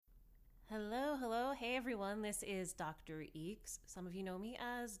everyone, this is Dr. Eeks. Some of you know me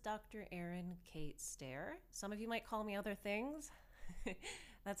as Dr. Erin Kate Stair. Some of you might call me other things.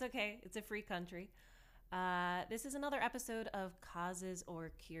 That's okay, it's a free country. This is another episode of Causes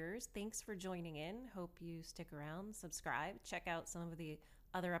or Cures. Thanks for joining in. Hope you stick around, subscribe, check out some of the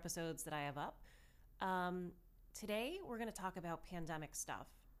other episodes that I have up. Today, we're going to talk about pandemic stuff.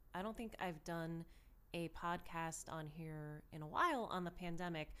 I don't think I've done a podcast on here in a while on the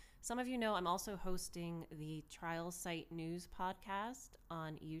pandemic. Some of you know I'm also hosting the Trial Site News podcast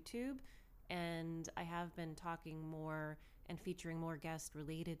on YouTube, and I have been talking more and featuring more guests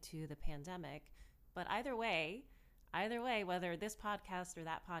related to the pandemic. But either way, whether this podcast or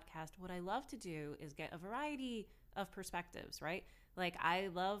that podcast, what I love to do is get a variety of perspectives, right? Like, I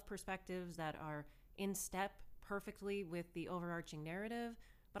love perspectives that are in step perfectly with the overarching narrative,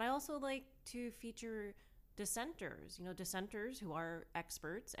 but I also like to feature dissenters who are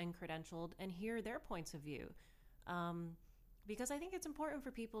experts and credentialed, and hear their points of view. Because I think it's important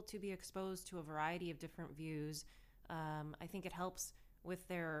for people to be exposed to a variety of different views. I think it helps with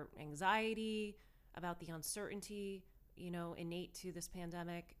their anxiety about the uncertainty, innate to this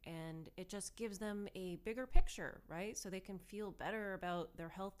pandemic, and it just gives them a bigger picture, right? So they can feel better about their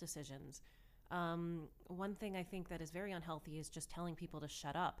health decisions. One thing I think that is very unhealthy is just telling people to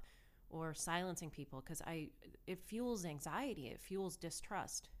shut up or silencing people, because it fuels anxiety, it fuels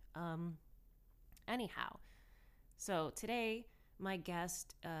distrust. Anyhow, so today my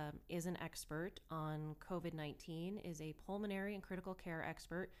guest is an expert on COVID-19, is a pulmonary and critical care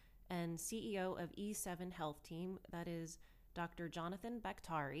expert and CEO of E7 Health Team. That is Dr. Jonathan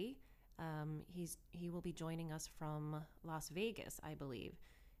Bakhtari. He will be joining us from Las Vegas, I believe.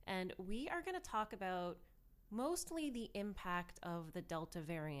 And we are going to talk about mostly the impact of the Delta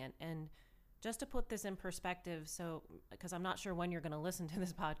variant. And just to put this in perspective, because I'm not sure when you're going to listen to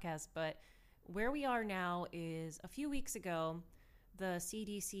this podcast, but where we are now is a few weeks ago, the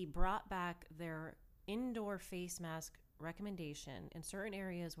CDC brought back their indoor face mask recommendation in certain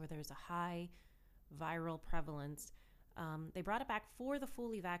areas where there's a high viral prevalence. They brought it back for the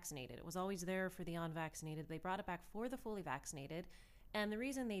fully vaccinated. It was always there for the unvaccinated. They brought it back for the fully vaccinated. And the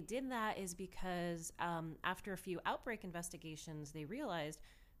reason they did that is because after a few outbreak investigations, they realized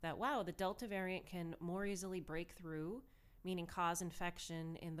that, wow, the Delta variant can more easily break through, meaning cause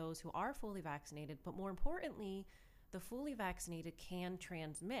infection in those who are fully vaccinated. But more importantly, the fully vaccinated can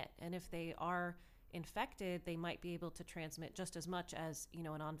transmit. And if they are infected, they might be able to transmit just as much as, an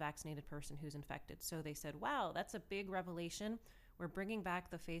unvaccinated person who's infected. So they said, wow, that's a big revelation. We're bringing back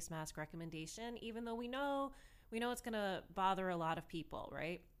the face mask recommendation, even though we know it's going to bother a lot of people,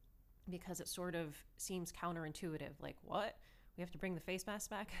 right? Because it sort of seems counterintuitive. Like, what? We have to bring the face mask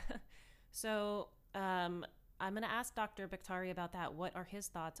back? So I'm going to ask Dr. Bakhtari about that. What are his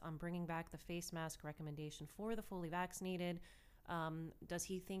thoughts on bringing back the face mask recommendation for the fully vaccinated? Does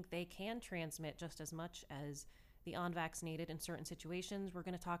he think they can transmit just as much as the unvaccinated in certain situations? We're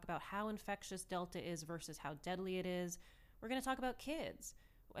going to talk about how infectious Delta is versus how deadly it is. We're going to talk about kids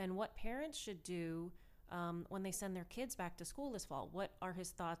and what parents should do when they send their kids back to school this fall. What are his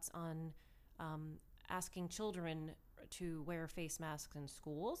thoughts on asking children to wear face masks in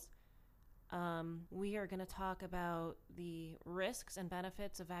schools? We are going to talk about the risks and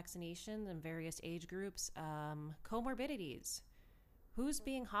benefits of vaccinations in various age groups, comorbidities. Who's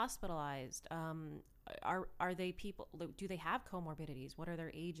being hospitalized? Are they people? Do they have comorbidities? What are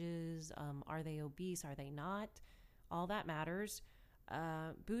their ages? Are they obese? Are they not? All that matters.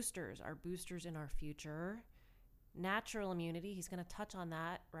 Boosters. Are boosters in our future? Natural immunity. He's going to touch on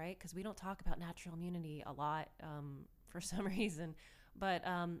that, right? Because we don't talk about natural immunity a lot for some reason. But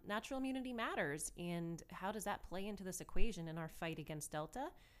natural immunity matters. And how does that play into this equation in our fight against Delta?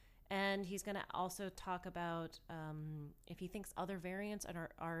 And he's going to also talk about if he thinks other variants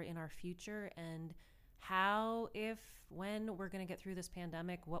are in our future, and how, if, when we're going to get through this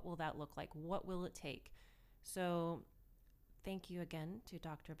pandemic, what will that look like? What will it take? So thank you again to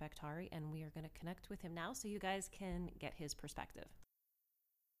Dr. Bakhtari, and we are going to connect with him now so you guys can get his perspective.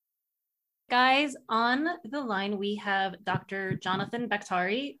 Guys, on the line, we have Dr. Jonathan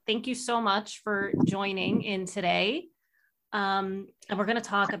Bakhtari. Thank you so much for joining in today. And we're going to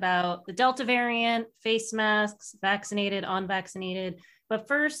talk about the Delta variant, face masks, vaccinated, unvaccinated. But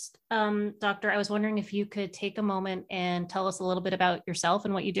first, Doctor, I was wondering if you could take a moment and tell us a little bit about yourself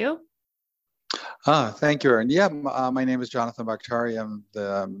and what you do. Thank you, Erin. Yeah, my name is Jonathan Bakhtari. I'm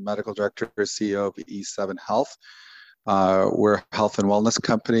the medical director and CEO of E7 Health. We're a health and wellness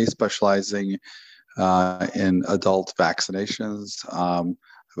company specializing in adult vaccinations.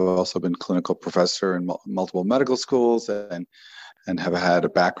 I've also been clinical professor in multiple medical schools and and have had a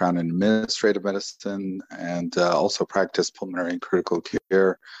background in administrative medicine and also practiced pulmonary and critical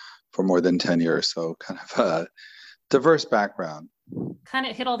care for more than 10 years. So kind of a diverse background. Kind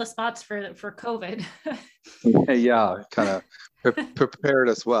of hit all the spots for COVID. Yeah, kind of prepared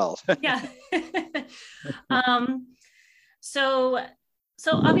as well. Yeah. So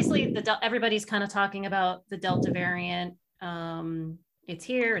obviously everybody's kind of talking about the Delta variant. It's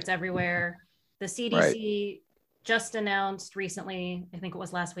here, it's everywhere. The CDC just announced recently, I think it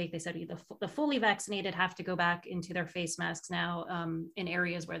was last week, they said the fully vaccinated have to go back into their face masks now in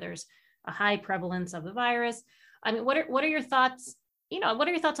areas where there's a high prevalence of the virus. I mean, what are your thoughts? What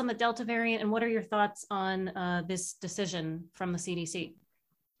are your thoughts on the Delta variant, and what are your thoughts on this decision from the CDC?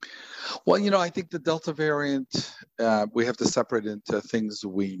 Well, I think the Delta variant, we have to separate into things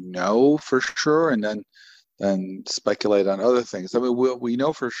we know for sure, and then speculate on other things. I mean, we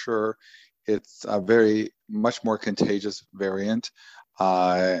know for sure it's a very much more contagious variant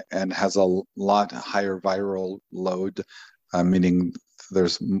and has a lot higher viral load, meaning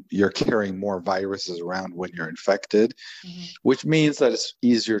you're carrying more viruses around when you're infected, which means that it's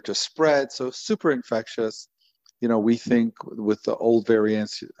easier to spread. So super infectious. We think with the old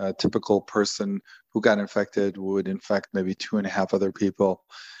variants, a typical person who got infected would infect maybe 2.5 other people.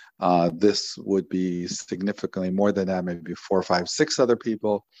 This would be significantly more than that, maybe 4, 5, 6 other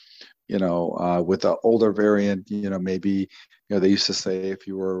people. With the older variant, maybe, they used to say if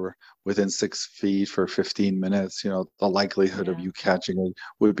you were within 6 feet for 15 minutes, the likelihood of you catching it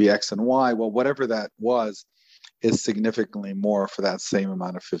would be X and Y. Well, whatever that was is significantly more for that same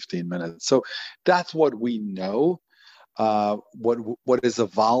amount of 15 minutes. So that's what we know. What is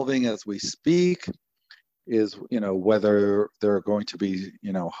evolving as we speak is, whether there are going to be,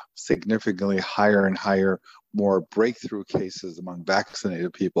 significantly higher and higher, more breakthrough cases among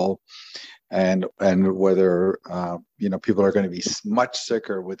vaccinated people, and whether, people are going to be much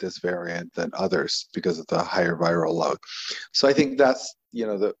sicker with this variant than others because of the higher viral load. So I think that's,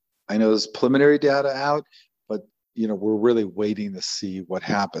 I know there's preliminary data out, but, we're really waiting to see what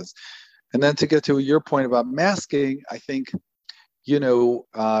happens. And then to get to your point about masking, I think,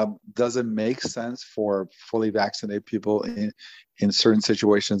 does it make sense for fully vaccinated people in certain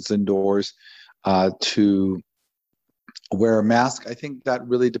situations indoors to wear a mask? I think that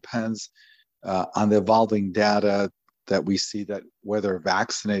really depends on the evolving data that we see, that whether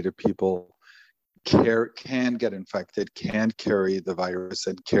vaccinated people can get infected, can carry the virus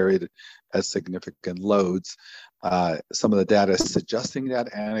and carry it as significant loads. Some of the data is suggesting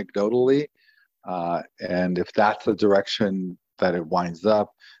that anecdotally, and if that's the direction that it winds up,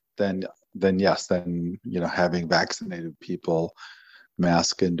 then yes, having vaccinated people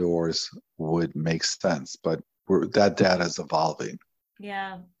mask indoors would make sense. But that data is evolving.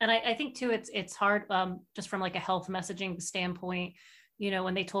 Yeah, and I think too, it's hard just from like a health messaging standpoint.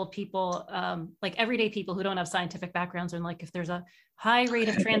 When they told people, like everyday people who don't have scientific backgrounds, and like if there's a high rate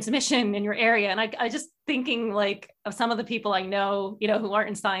of transmission in your area, and I just thinking like of some of the people I know, who aren't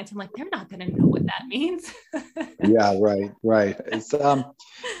in science, I'm like, they're not going to know what that means. Yeah, right. It's I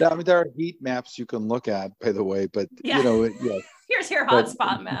mean, there are heat maps you can look at, by the way, but Here's your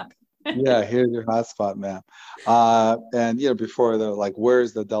hotspot map. Yeah, here's your hotspot map. And before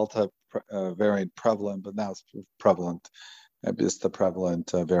where's the Delta variant prevalent, but now it's prevalent. It's the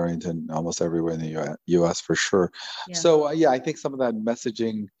prevalent variant in almost everywhere in the U.S. for sure. Yeah. So I think some of that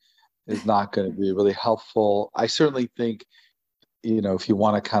messaging is not going to be really helpful. I certainly think, if you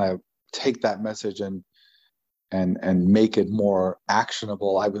want to kind of take that message and make it more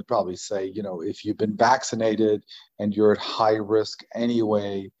actionable, I would probably say, if you've been vaccinated and you're at high risk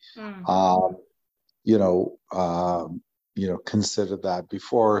anyway, consider that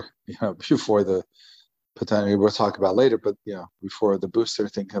before the potentially we'll talk about later, but before the booster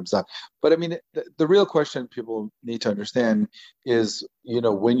thing comes up. But I mean, the real question people need to understand is,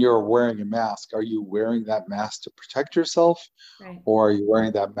 when you're wearing a mask, are you wearing that mask to protect yourself, right, or are you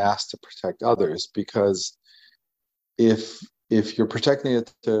wearing that mask to protect others? Because if you're protecting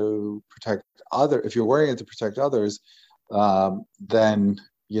it to protect if you're wearing it to protect others, then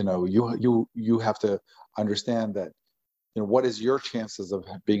you have to understand that what is your chances of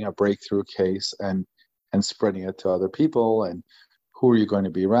being a breakthrough case and spreading it to other people, and who are you going to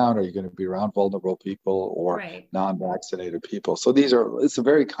be around? Are you going to be around vulnerable people or right, non-vaccinated people? So it's a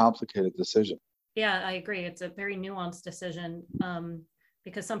very complicated decision. Yeah, I agree. It's a very nuanced decision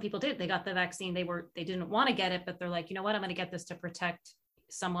because some people they got the vaccine. They didn't want to get it, but they're like, you know what? I'm going to get this to protect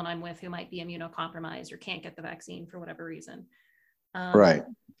someone I'm with who might be immunocompromised or can't get the vaccine for whatever reason. Right.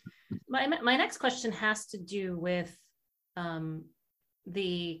 My next question has to do with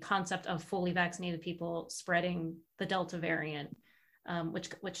the concept of fully vaccinated people spreading the Delta variant. which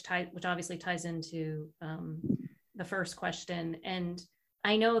obviously ties into the first question. And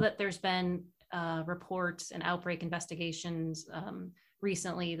I know that there's been reports and outbreak investigations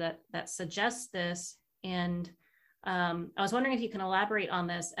recently that suggest this. And I was wondering if you can elaborate on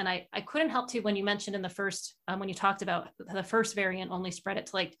this. And I couldn't help to, when you mentioned in the first, when you talked about the first variant only spread it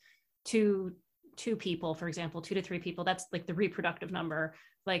to like two people, for example, 2 to 3 people. That's like the reproductive number,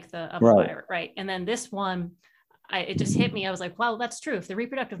 like the of the virus, right? And then this one, it just hit me. I was like, wow, that's true. If the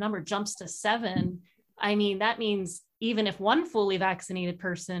reproductive number jumps to 7, I mean, that means even if one fully vaccinated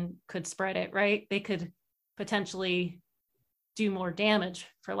person could spread it, right? They could potentially do more damage,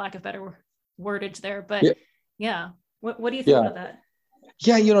 for lack of better wordage there. But yeah, what do you think about that?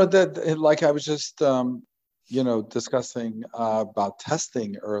 Yeah, that like I was just, discussing about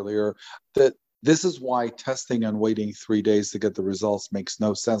testing earlier, that this is why testing and waiting 3 days to get the results makes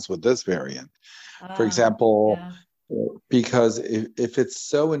no sense with this variant. For example, because if it's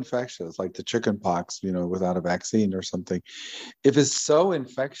so infectious, like the chicken pox, without a vaccine or something, if it's so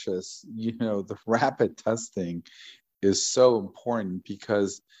infectious, the rapid testing is so important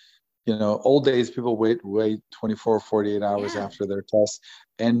because, old days, people wait 24, 48 hours after their test.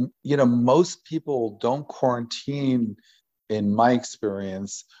 And, most people don't quarantine, in my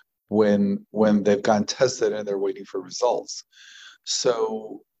experience, when they've gotten tested and they're waiting for results.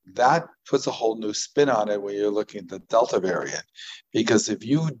 So that puts a whole new spin on it when you're looking at the Delta variant, because if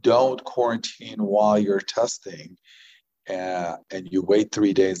you don't quarantine while you're testing and you wait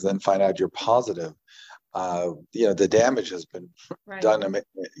 3 days, then find out you're positive, the damage has been done,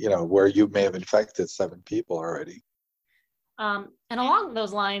 where you may have infected 7 people already. And along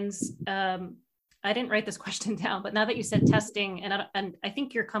those lines, I didn't write this question down, but now that you said testing, and I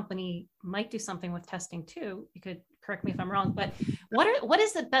think your company might do something with testing too. You could correct me if I'm wrong, but what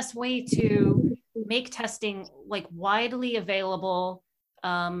is the best way to make testing like widely available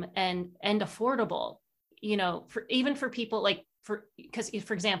and affordable? Even for people because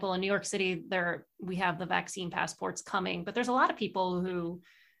for example, in New York City, we have the vaccine passports coming, but there's a lot of people who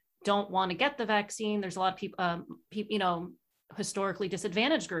don't want to get the vaccine. There's a lot of people, historically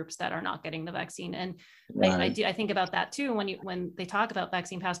disadvantaged groups that are not getting the vaccine. And I think about that too, when they talk about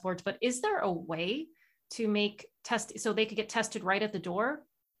vaccine passports, but is there a way to make test so they could get tested right at the door?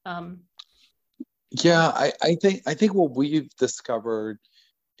 I think what we've discovered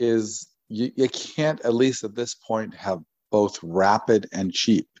is you can't, at least at this point, have both rapid and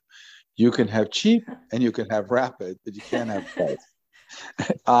cheap. You can have cheap and you can have rapid, but you can't have both.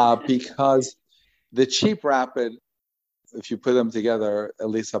 Because the cheap rapid, if you put them together, at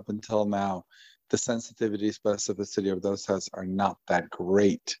least up until now, the sensitivity, specificity of those tests are not that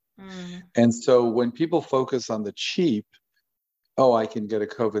great. And so when people focus on the cheap, I can get a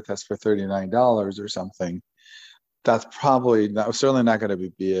COVID test for $39 or something, that's certainly not going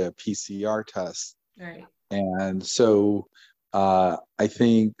to be a PCR test. Right. And so I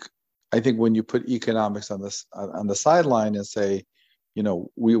think when you put economics on the sideline and say,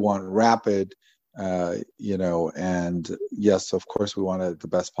 we want rapid, and yes, of course, we want the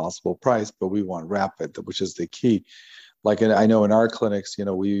best possible price, but we want rapid, which is the key. Like I know in our clinics,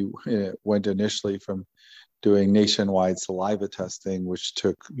 we went initially from doing nationwide saliva testing, which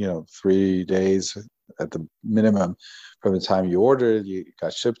took 3 days at the minimum from the time you ordered. You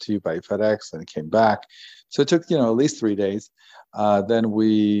got shipped to you by FedEx, and it came back. So it took at least 3 days.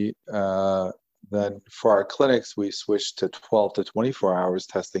 Then for our clinics, we switched to 12 to 24 hours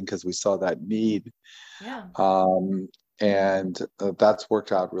testing because we saw that need. Yeah. And that's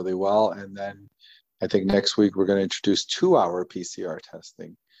worked out really well. And then I think next week we're going to introduce 2-hour PCR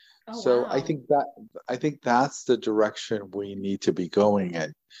testing. So wow. I think that's the direction we need to be going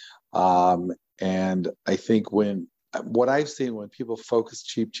in. And I think what I've seen when people focus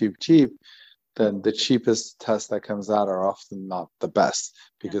cheap, then the cheapest tests that comes out are often not the best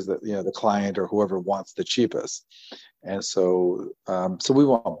because the client or whoever wants the cheapest. And so we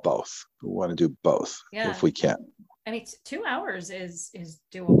want both. We want to do both if we can. I mean, 2 hours is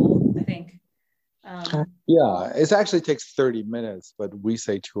doable, I think. It actually takes 30 minutes, but we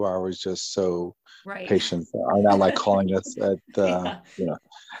say 2 hours just so patients are not like calling us at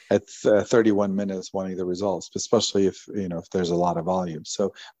 31 minutes wanting the results, especially if there's a lot of volume.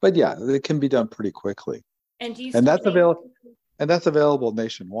 So, but it can be done pretty quickly. And that's available. And that's available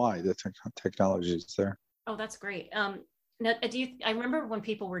nationwide. The technology is there. Oh, that's great. Now, I remember when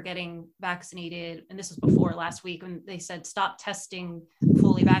people were getting vaccinated, and this was before last week, when they said stop testing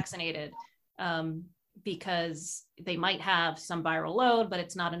fully vaccinated. Because they might have some viral load, but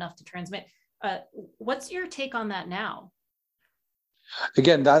it's not enough to transmit. What's your take on that now?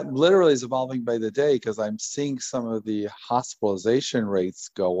 Again, that literally is evolving by the day because I'm seeing some of the hospitalization rates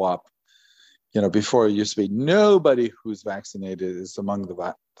go up. Before it used to be nobody who's vaccinated is among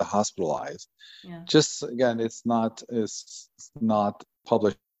the hospitalized. Yeah. Just again, it's not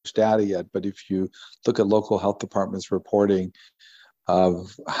published data yet, but if you look at local health departments reporting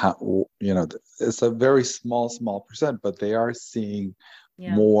of how, it's a very small percent, but they are seeing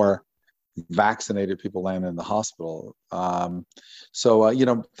Yeah. more vaccinated people land in the hospital. So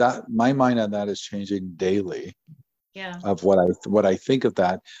that my mind on that is changing daily. Yeah. Of what I think of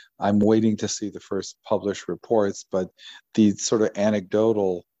that. I'm waiting to see the first published reports, but the sort of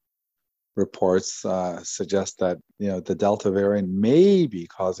anecdotal reports suggest that the Delta variant may be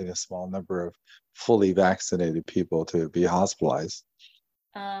causing a small number of fully vaccinated people to be hospitalized.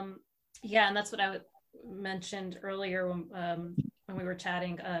 Yeah, and that's what I mentioned earlier when we were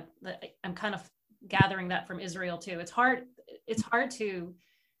chatting. I'm kind of gathering that from Israel too. It's hard to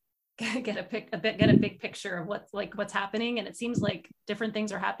get a big picture of what's happening, and it seems like different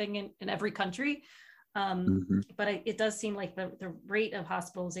things are happening in every country. But it does seem like the rate of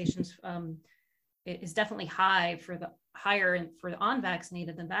hospitalizations is definitely higher for the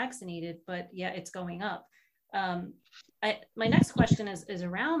unvaccinated than vaccinated, but yeah, it's going up. My next question is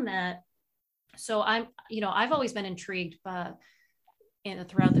around that. So I've always been intrigued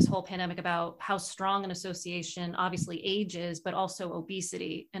throughout this whole pandemic about how strong an association obviously age is, but also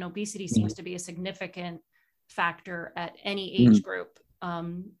obesity. And obesity seems to be a significant factor at any age group.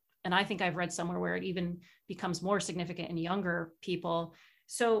 And I think I've read somewhere where it even becomes more significant in younger people.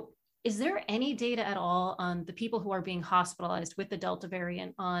 So is there any data at all on the people who are being hospitalized with the Delta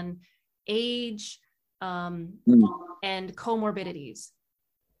variant on age and comorbidities?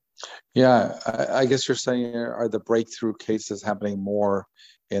 Yeah, I guess you're saying, are the breakthrough cases happening more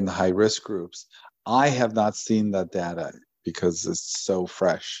in the high risk groups? I have not seen that data because it's so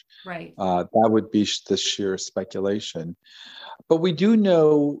fresh. Right. That would be the sheer speculation. But we do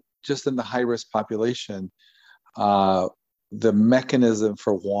know, just in the high risk population, the mechanism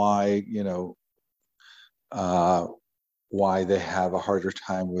for why they have a harder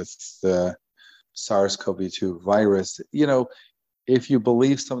time with the SARS-CoV-2 virus. If you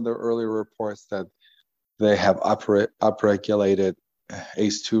believe some of the earlier reports that they have upregulated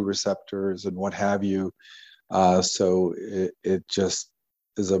ACE2 receptors and what have you, so it just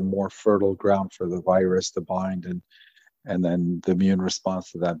is a more fertile ground for the virus to bind and then the immune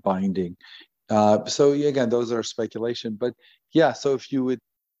response to that binding. So again, those are speculation, but yeah. So if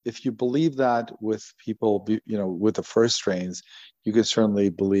you believe that with people, with the first strains, you could certainly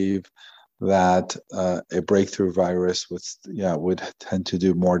believe that a breakthrough virus would tend to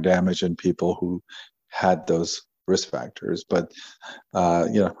do more damage in people who had those risk factors. But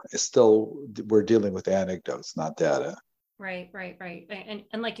still, we're dealing with anecdotes, not data. Right.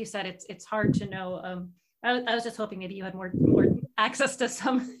 And like you said, it's hard to know. I was just hoping maybe you had more access to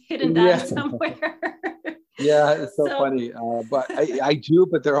some hidden data somewhere. Yeah, it's so funny. But I do,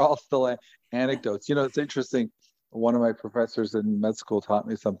 but they're all still anecdotes. It's interesting. One of my professors in med school taught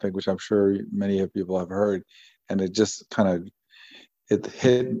me something, which I'm sure many of people have heard, and it just it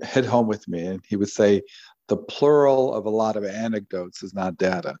hit home with me. And he would say, the plural of a lot of anecdotes is not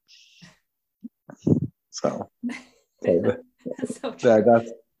data. So that's so true.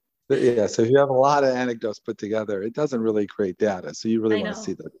 So if you have a lot of anecdotes put together, it doesn't really create data. So you really want to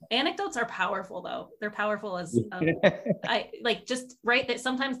see that. Anecdotes are powerful, though. They're powerful as that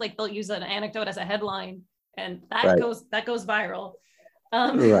sometimes they'll use an anecdote as a headline, and that goes viral.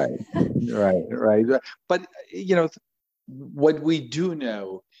 Right. But what we do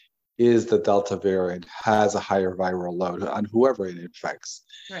know is the Delta variant has a higher viral load on whoever it infects.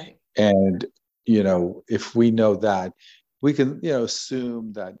 Right. And if we know that, we can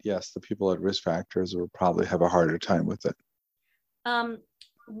assume that yes, the people at risk factors will probably have a harder time with it.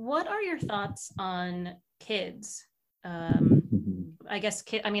 What are your thoughts on kids? I guess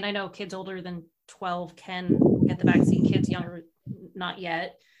I know kids older than 12 can get the vaccine. Kids younger, not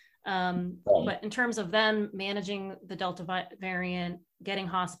yet. But in terms of them managing the Delta variant, getting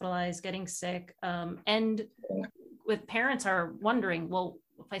hospitalized, getting sick, and with parents are wondering, well,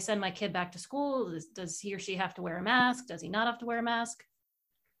 if I send my kid back to school, does he or she have to wear a mask? Does he not have to wear a mask?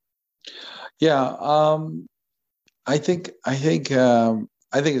 Yeah, I think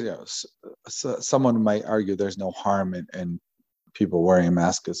someone might argue there's no harm in people wearing a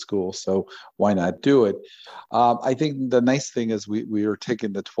mask at school, so why not do it? I think the nice thing is we are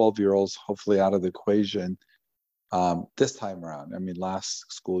taking the 12-year-olds hopefully out of the equation this time around. I mean,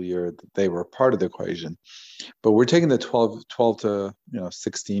 last school year they were part of the equation, but we're taking the 12 to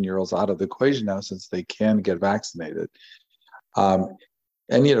 16-year-olds out of the equation now since they can get vaccinated. Um,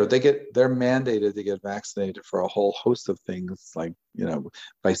 and they're mandated to get vaccinated for a whole host of things, like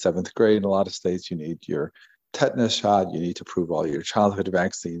by seventh grade in a lot of states you need your tetanus shot, you need to prove all your childhood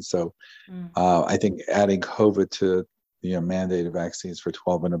vaccines. So I think adding COVID to mandated vaccines for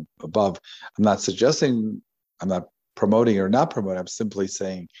 12 and above, I'm not suggesting, I'm not promoting or not promoting, I'm simply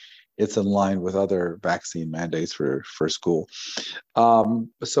saying it's in line with other vaccine mandates for school.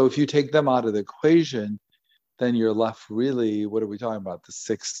 So if you take them out of the equation, then you're left really, what are we talking about? The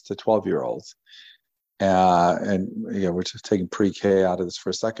 6 to 12-year-olds. And we're just taking pre-K out of this for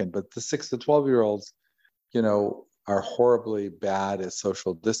a second, but the 6 to 12-year-olds, are horribly bad at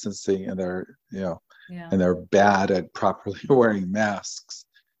social distancing, and they're bad at properly wearing masks.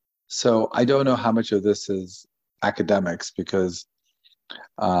 So I don't know how much of this is academics, because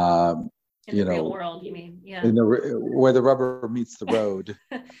in the real world, you mean? Yeah. Where the rubber meets the road.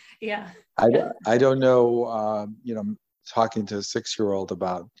 Yeah. I don't know, talking to a 6-year-old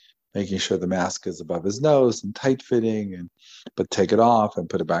about making sure the mask is above his nose and tight fitting, but take it off and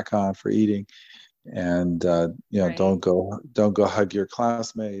put it back on for eating. And, right. don't go hug your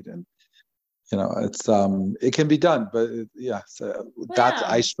classmate. And, it's, it can be done, but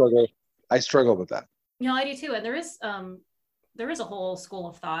I struggle with that. I do too. And there is a whole school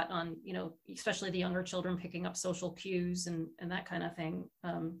of thought on, especially the younger children picking up social cues and that kind of thing,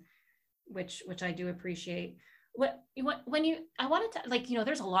 which I do appreciate. I wanted to,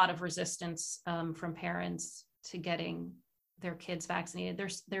 there's a lot of resistance from parents to getting their kids vaccinated.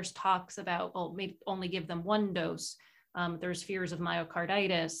 There's talks about, maybe only give them one dose. There's fears of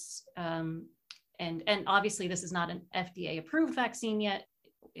myocarditis. And obviously this is not an FDA approved vaccine yet.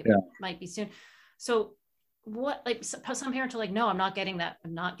 It might be soon. So some parents are like, no, I'm not getting that.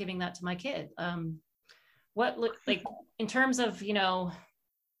 I'm not giving that to my kid. In terms of,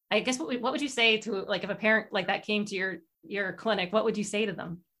 I guess what would you say to, if a parent like that came to your clinic, what would you say to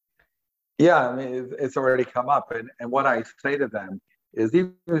them? Yeah, I mean, it's already come up. And what I say to them is,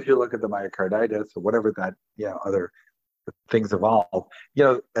 even if you look at the myocarditis or whatever that, other things evolve,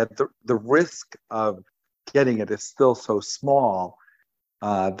 at the risk of getting it is still so small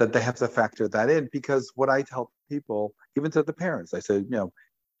that they have to factor that in. Because what I tell people, even to the parents, I said,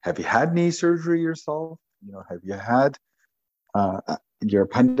 have you had knee surgery yourself? Have you had your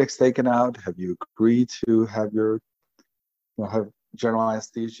appendix taken out? Have you agreed to have have general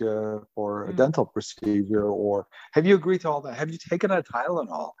anesthesia for a dental procedure? Or have you agreed to all that? Have you taken a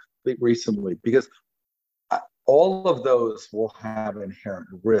Tylenol recently? Because all of those will have inherent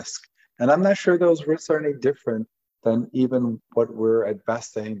risk. And I'm not sure those risks are any different than even what we're at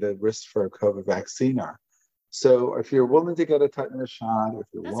best saying the risks for a COVID vaccine are. So if you're willing to get a tetanus shot, if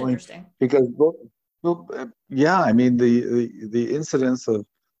you're willing, because I mean, the incidence of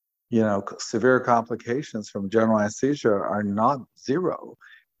severe complications from general anesthesia are not zero,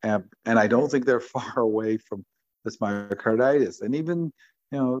 and I don't think they're far away from this myocarditis. And even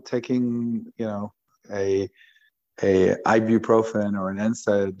taking a ibuprofen or an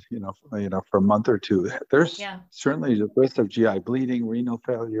NSAID for a month or two, there's certainly the risk of GI bleeding, renal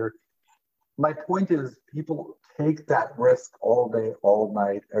failure. My point is, people take that risk all day, all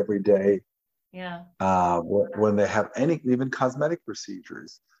night, every day. When they have even cosmetic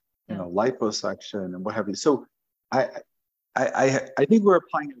procedures, liposuction and what have you. So I think we're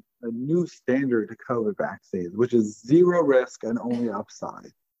applying a new standard to COVID vaccines, which is zero risk and only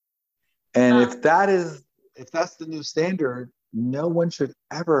upside. And if that's the new standard, no one should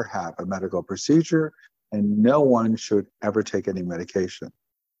ever have a medical procedure, and no one should ever take any medication.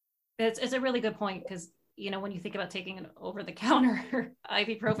 It's a really good point, because when you think about taking an over-the-counter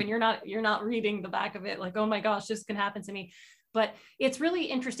ibuprofen, you're not reading the back of it like, oh my gosh, this can happen to me. But it's really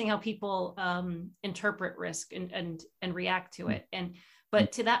interesting how people interpret risk and react to it.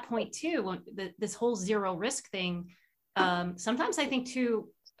 But to that point too, this whole zero risk thing, sometimes I think too,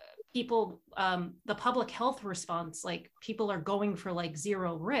 people, the public health response, people are going for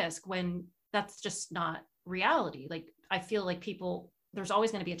zero risk when that's just not reality. I feel like there's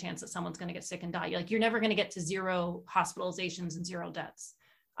always going to be a chance that someone's going to get sick and die. You're never going to get to zero hospitalizations and zero deaths.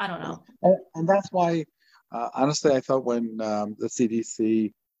 I don't know. And that's why, honestly, I thought when the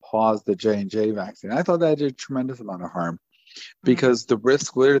CDC paused the J&J vaccine, I thought that did a tremendous amount of harm, because the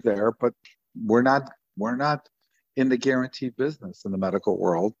risks were there, but we're not in the guaranteed business in the medical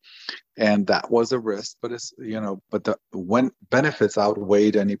world, and that was a risk. But it's when benefits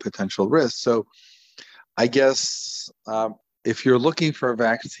outweighed any potential risk. So I guess if you're looking for a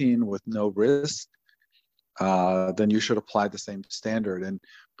vaccine with no risk, then you should apply the same standard. And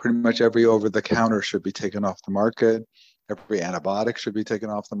pretty much every over-the-counter should be taken off the market. Every antibiotic should be taken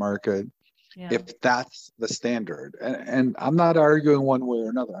off the market. Yeah. if that's the standard. And I'm not arguing one way or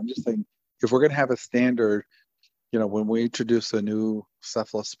another. I'm just saying if we're going to have a standard, when we introduce a new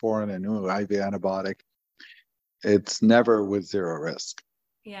cephalosporin, a new IV antibiotic, it's never with zero risk.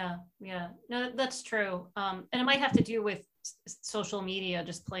 Yeah. Yeah. No, that's true. And it might have to do with social media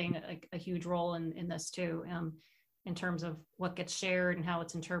just playing a huge role in this too, in terms of what gets shared and how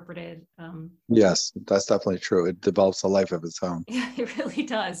it's interpreted. Yes, that's definitely true. It develops a life of its own. Yeah, it really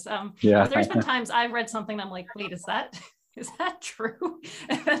does. Yeah. There's been times I've read something and I'm like, wait, is that true?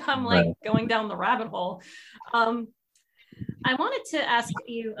 And then I'm like Right. going down the rabbit hole. I wanted to ask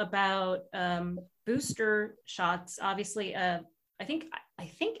you about booster shots. Obviously, I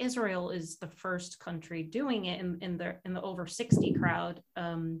think Israel is the first country doing it in the over 60 crowd.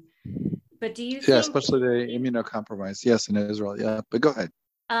 But do you think? Especially the immunocompromised. Yes, in Israel. Yeah, but go ahead.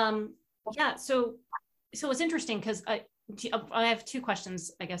 Yeah. So it's interesting because I have two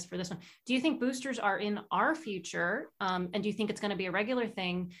questions, I guess, for this one. Do you think boosters are in our future? And do you think it's going to be a regular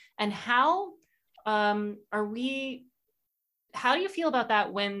thing? And how how do you feel about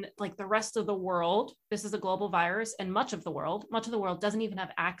that when like the rest of the world, this is a global virus, and much of the world doesn't even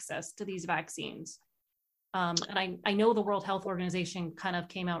have access to these vaccines? And I know the World Health Organization kind of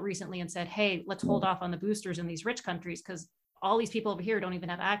came out recently and said, hey, let's hold off on the boosters in these rich countries because all these people over here don't even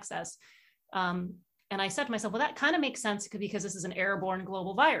have access. And I said to myself, well, that kind of makes sense because this is an airborne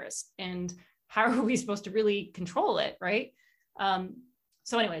global virus. And how are we supposed to really control it, right?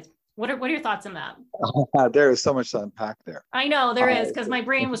 So anyways, what are your thoughts on that? There is so much to unpack there. I know there is, because my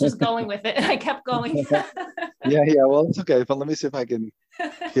brain was just going with it and I kept going. Yeah, well, it's okay. But let me see if I can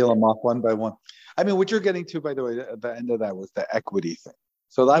peel them off one by one. I mean, what you're getting to, by the way, at the end of that was the equity thing.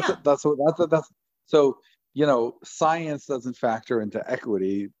 So that's so, science doesn't factor into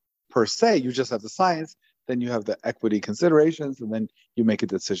equity per se. You just have the science, then you have the equity considerations, and then you make a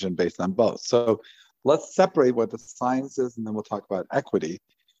decision based on both. So let's separate what the science is, and then we'll talk about equity,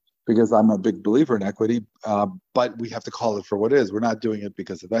 because I'm a big believer in equity, but we have to call it for what it is. We're not doing it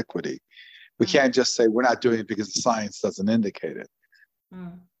because of equity. We can't just say we're not doing it because the science doesn't indicate it.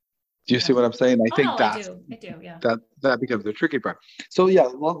 Do you see what I'm saying? I think I do, yeah. That becomes the tricky part. So yeah,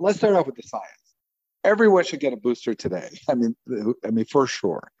 let's start off with the science. Everyone should get a booster today. I mean, for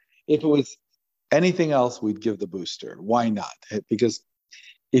sure. If it was anything else, we'd give the booster. Why not? Because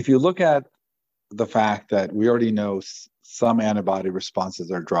if you look at the fact that we already know some antibody responses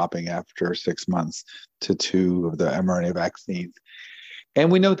are dropping after 6 months to 2 of the mRNA vaccines,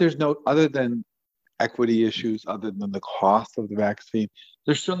 and we know there's no, other than equity issues, other than the cost of the vaccine,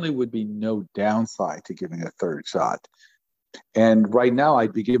 there certainly would be no downside to giving a third shot. And right now,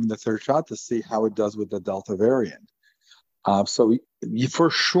 I'd be giving the third shot to see how it does with the Delta variant. So for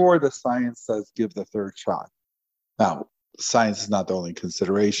sure, the science says give the third shot. Now, science is not the only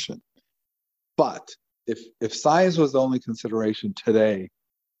consideration. But if science was the only consideration today,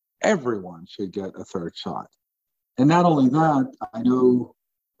 everyone should get a third shot. And not only that, I know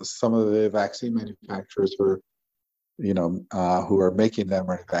some of the vaccine manufacturers who are making the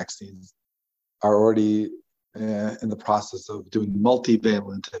mRNA vaccines are already in the process of doing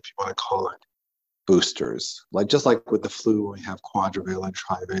multivalent, if you want to call it, boosters. Just like with the flu, we have quadrivalent,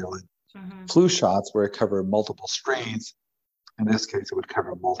 trivalent flu shots where it covers multiple strains. In this case, it would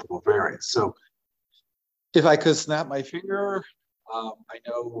cover multiple variants. So if I could snap my finger, I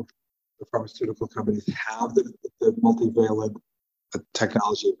know the pharmaceutical companies have the multivalent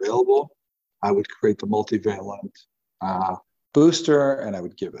technology available. I would create the multivalent booster and I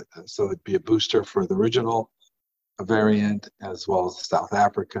would give it. So it'd be a booster for the original variant as well as the South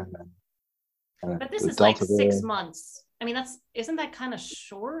African. But this is like 6 months. I mean, isn't that kind of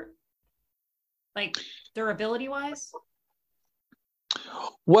short? Like durability wise?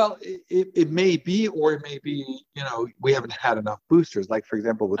 Well, it may be, or it may be, we haven't had enough boosters. Like, for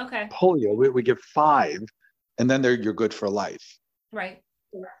example, with polio, we give 5, and then you're good for life. Right.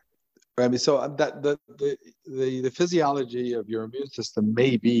 I mean, so that the physiology of your immune system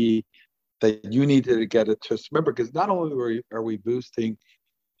may be that you need to get it to remember, because not only are we boosting,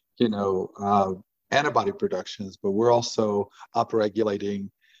 antibody productions, but we're also upregulating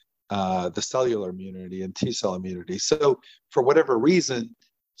the cellular immunity and T-cell immunity. So for whatever reason,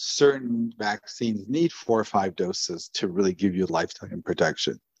 certain vaccines need 4 or 5 doses to really give you lifetime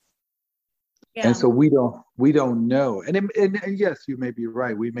protection. Yeah. And so we don't know. And yes, you may be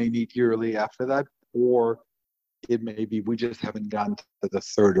right. We may need yearly after that, or it may be we just haven't gotten to the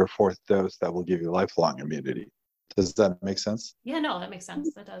 3rd or 4th dose that will give you lifelong immunity. Does that make sense? Yeah, no, that makes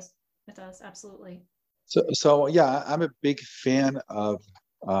sense. That does. It does, absolutely. So yeah, I'm a big fan of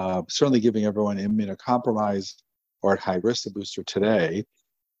certainly giving everyone immunocompromised or at high risk a booster today.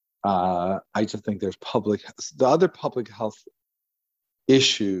 I just think there's the other public health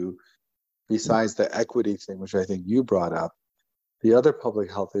issue besides the equity thing, which I think you brought up. The other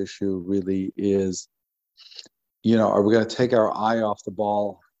public health issue really is, are we going to take our eye off the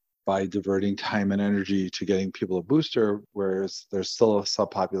ball by diverting time and energy to getting people a booster, whereas there's still a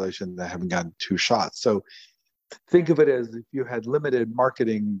subpopulation that haven't gotten 2 shots? So think of it as if you had limited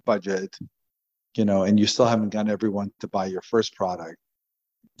marketing budget, and you still haven't gotten everyone to buy your first product,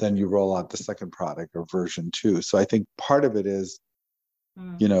 then you roll out the second product or version 2. So I think part of it is,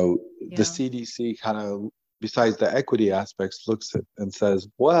 the CDC kind of, besides the equity aspects, looks at and says,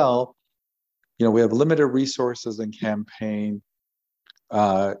 well, we have limited resources in campaign.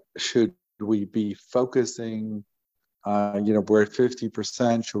 Should we be focusing, we're at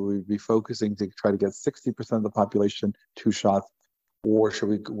 50%, should we be focusing to try to get 60% of the population 2 shots? Or should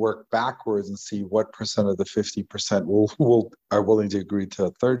we work backwards and see what percent of the 50% are willing to agree to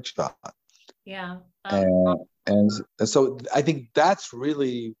a third shot? Yeah. And so I think that's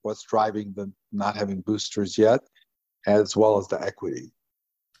really what's driving the not having boosters yet, as well as the equity.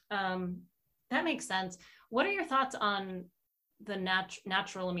 That makes sense. What are your thoughts on the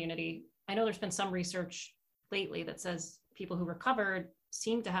natural immunity? I know there's been some research lately that says people who recovered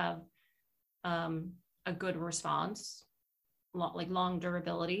seem to have a good response, like long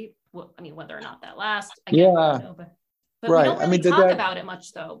durability. Whether or not that lasts, I don't know, but right. We don't really talk about it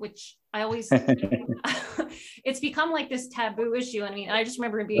much, though, which I always, it's become like this taboo issue. I just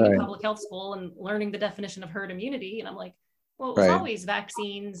remember being in public health school and learning the definition of herd immunity. And I'm like, well, it was always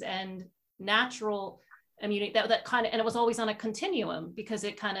vaccines and natural immunity that kind of, and it was always on a continuum, because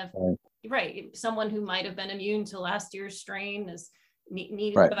it kind of, someone who might have been immune to last year's strain is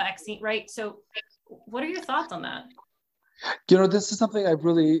needing the vaccine, right? So what are your thoughts on that? This is something I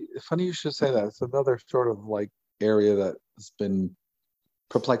really, funny you should say that. It's another sort of like area that has been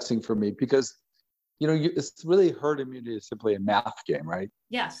perplexing for me, because it's really, herd immunity is simply a math game, right?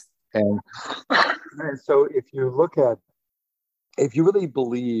 Yes. And so if you really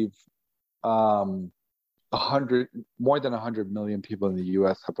believe more than 100 million people in the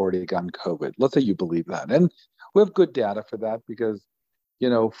US have already gotten COVID, let's say you believe that, and we have good data for that, because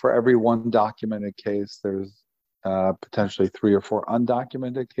for every 1 documented case, there's potentially 3 or 4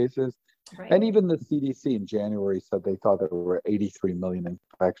 undocumented cases. Right. And even the CDC in January said they thought there were 83 million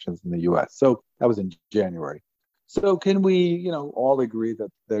infections in the US. So that was in January. So can we, all agree that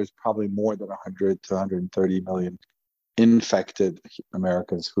there's probably more than 100 to 130 million infected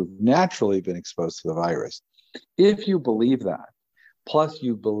Americans who've naturally been exposed to the virus? If you believe that, plus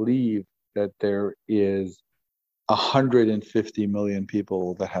you believe that there is 150 million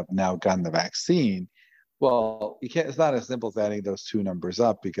people that have now gotten the vaccine, well, it's not as simple as adding those 2 numbers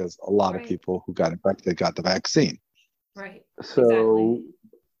up, because a lot of people who got infected got the vaccine. Right. So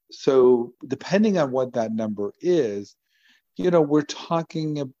depending on what that number is, we're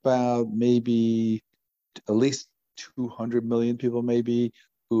talking about maybe at least 200 million people maybe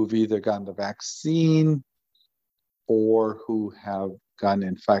who've either gotten the vaccine or who have gotten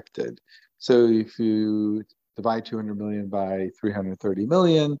infected. So if you divide 200 million by 330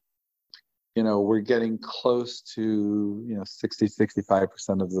 million, we're getting close to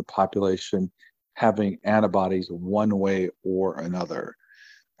 60-65% of the population having antibodies one way or another,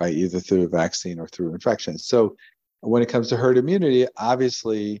 right? Either through a vaccine or through infection. So when it comes to herd immunity,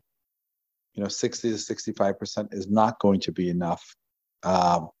 obviously, 60-65% is not going to be enough.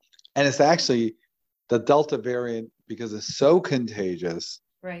 And it's actually the Delta variant, because it's so contagious,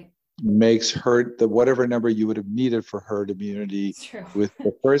 makes whatever number you would have needed for herd immunity with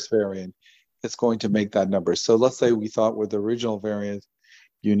the first variant, it's going to make that number. So let's say we thought with the original variant,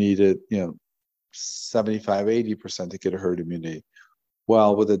 you needed, 75-80% to get a herd immunity.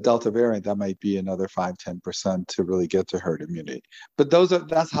 Well, with the Delta variant, that might be another 5-10% to really get to herd immunity. But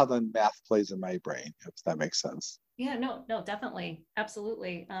that's how the math plays in my brain, if that makes sense. Yeah, no, definitely.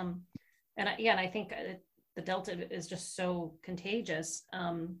 Absolutely. And I think the Delta is just so contagious.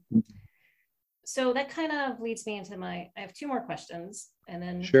 So that kind of leads me into I have 2 more questions, and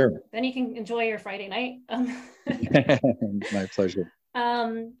then then you can enjoy your Friday night. My pleasure.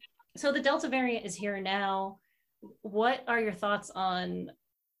 So the Delta variant is here now. What are your thoughts on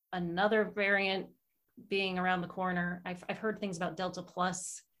another variant being around the corner? I've heard things about Delta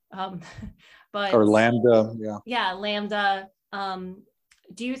Plus, but or Lambda, Lambda.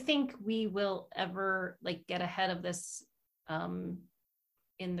 Do you think we will ever get ahead of this in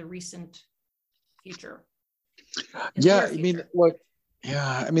the recent future? Look,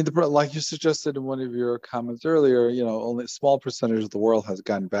 Yeah, I mean, like you suggested in one of your comments earlier, only a small percentage of the world has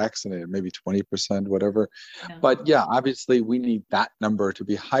gotten vaccinated, maybe 20%, whatever. Yeah. But yeah, obviously we need that number to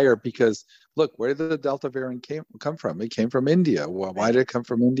be higher because look, where did the Delta variant come from? It came from India. Why Right. did it come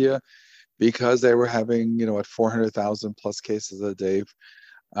from India? Because they were having, at 400,000 plus cases a day.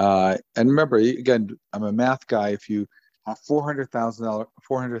 And remember, again, I'm a math guy. If you have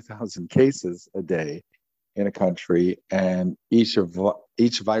 400,000 cases a day in a country, and each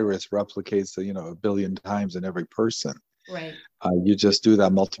virus replicates, a billion times in every person. Right. You just do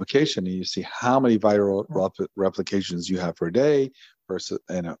that multiplication, and you see how many viral replications you have per day versus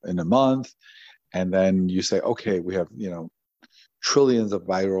in a month, and then you say, okay, we have trillions of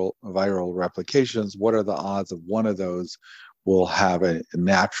viral replications. What are the odds of one of those will have a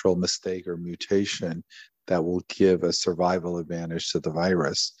natural mistake or mutation that will give a survival advantage to the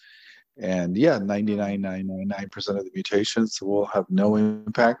virus? And yeah, 99.999% of the mutations will have no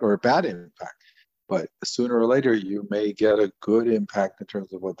impact or a bad impact. But sooner or later, you may get a good impact in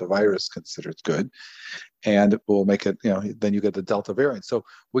terms of what the virus considers good. And it will make it, then you get the Delta variant. So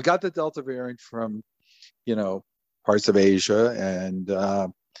we got the Delta variant from, you know, parts of Asia,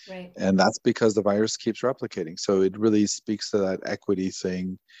 Right. and that's because the virus keeps replicating. So it really speaks to that equity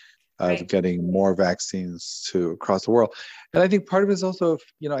thing of Right. getting more vaccines to across the world. And I think part of it is also,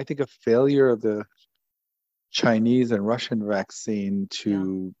 I think a failure of the Chinese and Russian vaccine Yeah.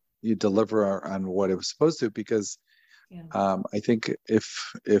 to deliver on what it was supposed to, because Yeah. I think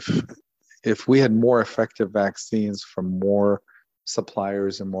if we had more effective vaccines from more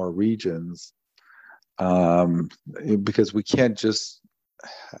suppliers and more regions, um, because we can't just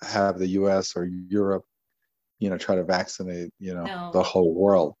have the U.S. or Europe, try to vaccinate, the No, whole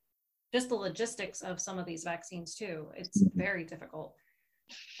world. just the logistics of some of these vaccines too. It's very difficult.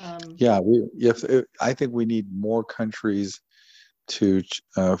 Yeah, I think we need more countries to,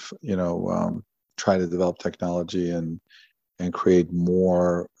 try to develop technology and create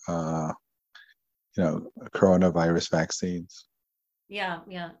more, coronavirus vaccines. Yeah,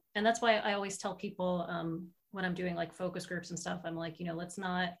 yeah. And that's why I always tell people when I'm doing like focus groups and stuff, I'm like, let's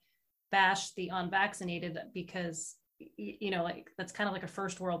not bash the unvaccinated because like that's kind of like a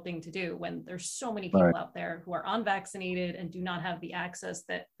first world thing to do when there's so many Right. people out there who are unvaccinated and do not have the access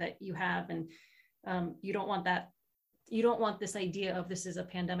that you have. And you don't want that. You don't want this idea of this is a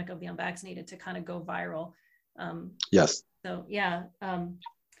pandemic of the unvaccinated to kind of go viral. Um, Yes. so yeah.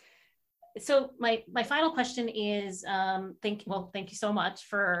 So my final question is thank you so much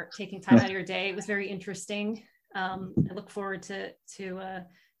for taking time out of your day. It was very interesting. I look forward to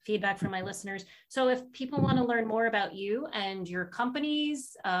feedback from my listeners. So if people want to learn more about you and your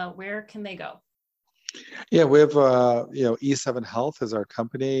companies, where can they go? Yeah, we have E7 Health is our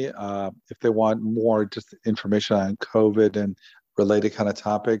company. If they want more just information on COVID and related kind of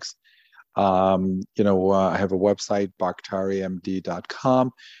topics, I have a website,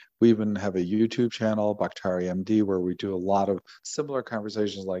 bakhtarimd.com. We even have a YouTube channel, Bakhtari MD, where we do a lot of similar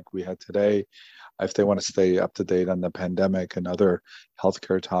conversations like we had today. If they want to stay up to date on the pandemic and other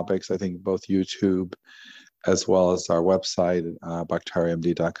healthcare topics, I think both YouTube as well as our website,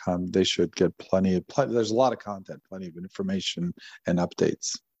 bakhtarimd.com, they should get plenty. There's a lot of content, plenty of information and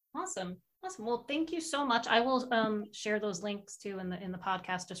updates. Awesome. Awesome. Well, thank you so much. I will share those links too in the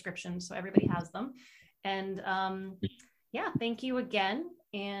podcast description so everybody has them. And yeah, thank you again.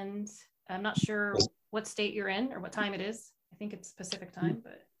 And I'm not sure what state you're in or what time it is. I think it's Pacific time,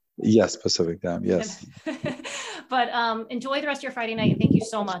 but Yes, Pacific time. Yes. but enjoy the rest of your Friday night and thank you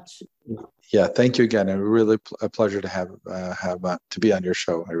so much. Yeah, thank you again. And really a pleasure to have to be on your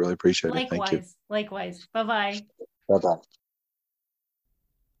show. I really appreciate it. Thank you. Likewise. Bye-bye. Bye bye.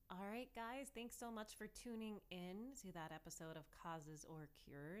 All right, guys, thanks so much for tuning in to that episode of Causes or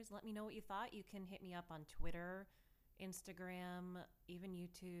Cures. Let me know what you thought. You can hit me up on Twitter, Instagram, even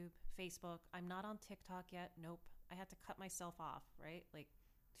YouTube, Facebook. I'm not on TikTok yet. Nope. I had to cut myself off, right? Like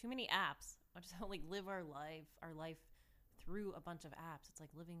too many apps. I just don't like live our life through a bunch of apps. It's like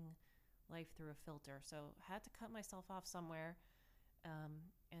living life through a filter. So I had to cut myself off somewhere.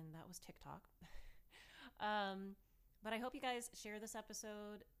 And that was TikTok. But I hope you guys share this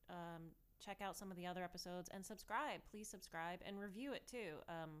episode, check out some of the other episodes, and subscribe. Please subscribe and review it too.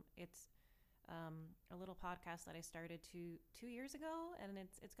 It's a little podcast that I started two years ago, and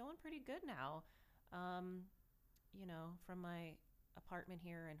it's going pretty good now. From my apartment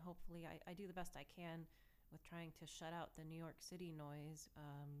here, and hopefully I do the best I can with trying to shut out the New York City noise.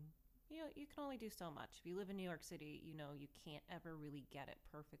 You can only do so much. If you live in New York City, you can't ever really get it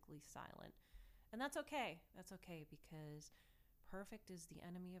perfectly silent. And that's okay. That's okay because perfect is the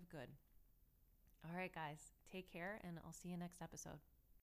enemy of good. All right, guys, take care, and I'll see you next episode.